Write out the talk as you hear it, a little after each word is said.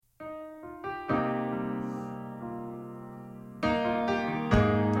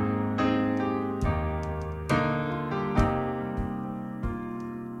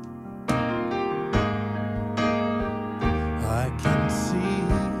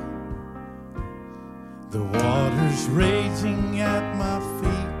The water's raging at my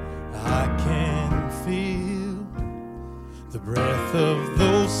feet. I can feel the breath of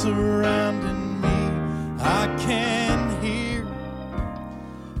those surrounding me. I can hear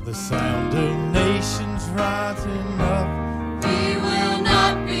the sound of nations rising up. We will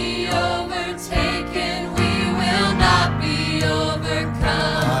not be overtaken. We will not be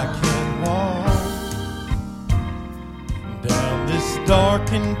overcome. I can walk down this dark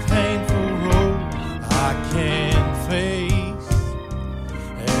and painful road. I can face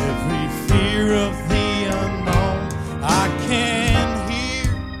every fear of the unknown. I can hear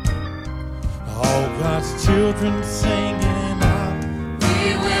all God's children singing out.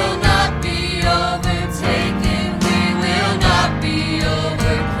 We will not be overtaken. We will not be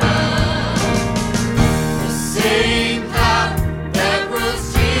overcome. The same power that rose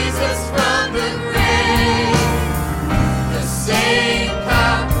Jesus from the grave, the same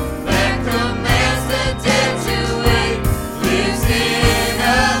power that commands the dead to wake, lives in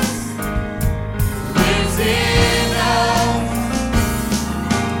us, lives in us.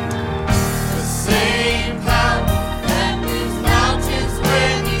 The same power that moves mountains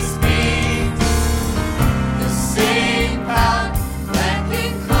when He speaks, the same power that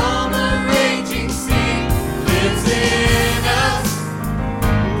can calm a raging sea, lives in us,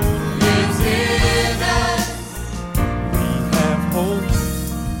 lives in us. We have hope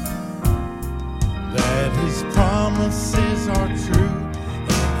that His promises are true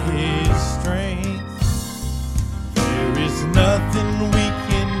in His strength. There is nothing we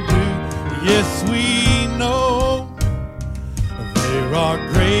can do. Yes, we know there are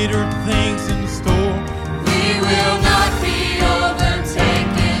greater things in store.